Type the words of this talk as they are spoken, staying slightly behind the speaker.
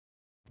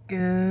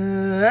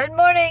Good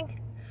morning.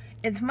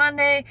 It's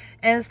Monday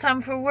and it's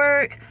time for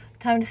work.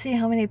 Time to see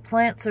how many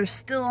plants are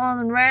still on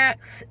the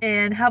racks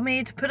and how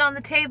many to put on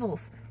the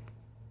tables.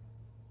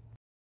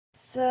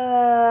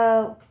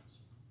 So,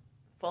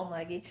 phone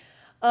laggy.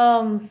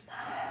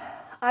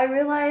 I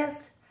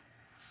realized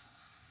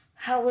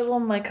how little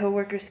my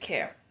coworkers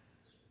care.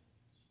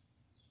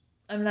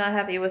 I'm not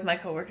happy with my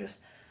coworkers.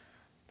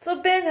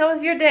 So Ben, how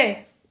was your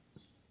day?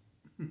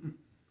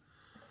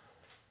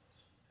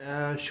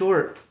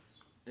 Short.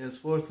 It's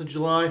 4th of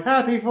July.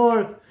 Happy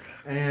 4th!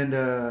 And,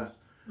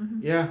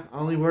 yeah, I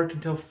only worked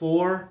until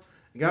 4.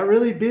 It got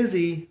really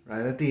busy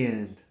right at the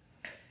end.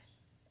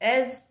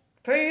 As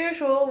per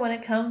usual when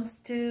it comes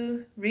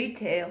to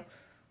retail.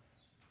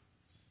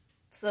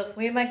 So,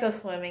 we might go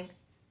swimming.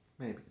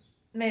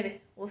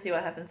 Maybe. We'll see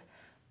what happens.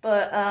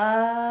 But,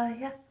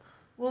 yeah.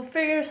 We'll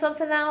figure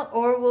something out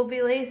or we'll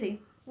be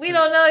lazy. We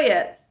don't know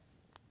yet.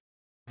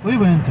 We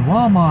went to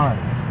Walmart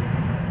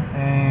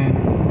and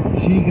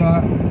she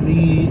got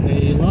me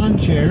a lawn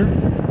chair.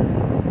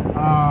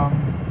 A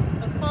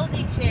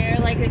foldy chair,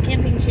 like a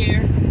camping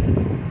chair.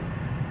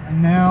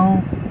 And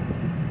now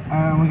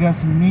we got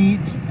some meat.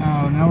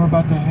 Now we're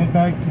about to head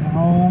back to the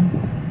home.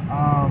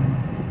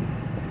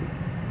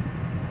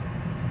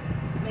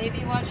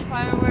 Maybe watch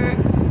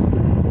fireworks.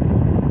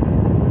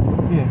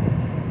 Yeah,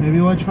 maybe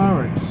watch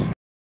fireworks.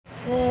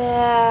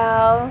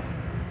 So,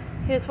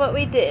 here's what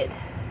we did.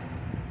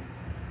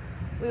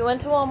 We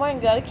went to Walmart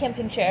and got a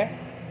camping chair.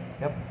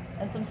 Yep.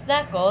 And some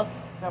snackles.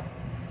 Yep.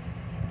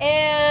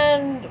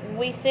 And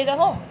we stayed at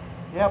home.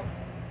 Yep.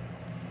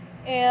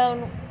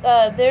 And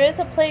there is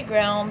a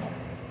playground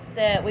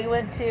that we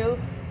went to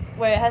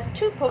where it has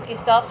 2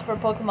 Pokestops for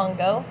Pokemon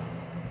Go.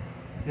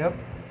 Yep.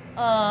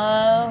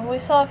 We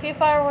saw a few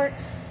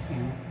fireworks.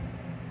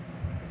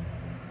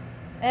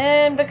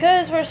 And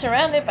because we're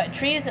surrounded by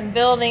trees and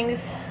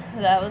buildings,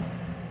 that was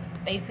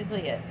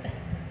basically it.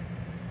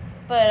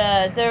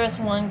 But there was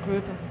one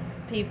group of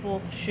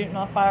people shooting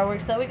off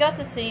fireworks that we got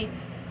to see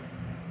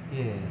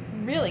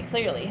really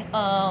clearly.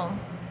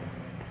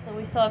 So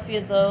we saw a few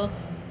of those,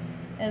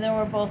 and then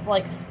we're both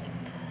like sleep.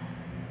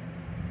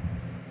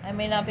 I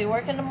may not be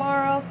working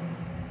tomorrow,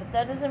 but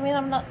that doesn't mean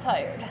I'm not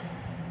tired.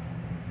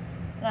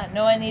 And I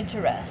know I need to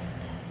rest.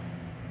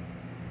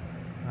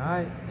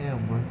 I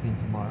am working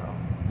tomorrow,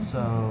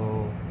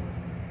 so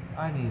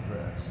I need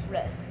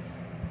rest.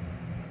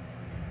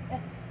 Yeah.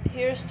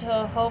 Here's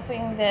to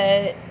hoping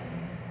that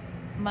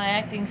my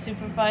acting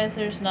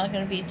supervisor's not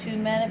going to be too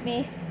mad at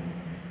me.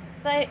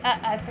 'Cause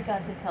I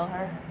forgot to tell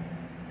her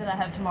that I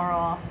have tomorrow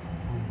off.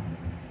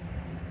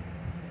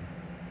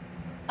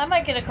 I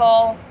might get a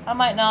call. I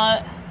might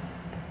not.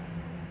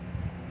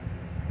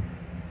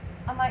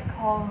 I might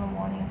call in the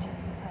morning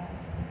just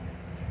because.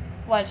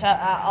 Watch,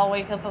 I'll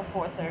wake up at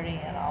 4:30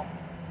 and I'll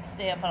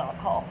stay up and I'll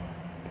call.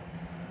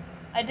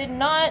 I do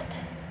not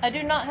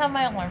have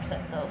my alarm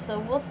set though, so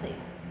we'll see.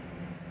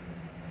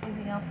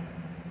 Anything else?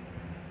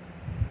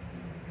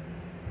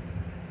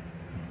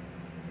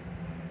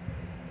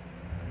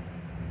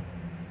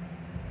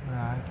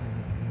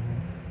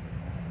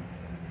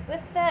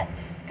 With that,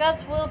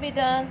 God's will be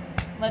done.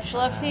 Much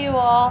love to you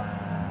all.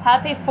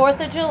 Happy 4th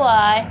of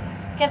July.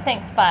 Give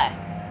thanks. Bye.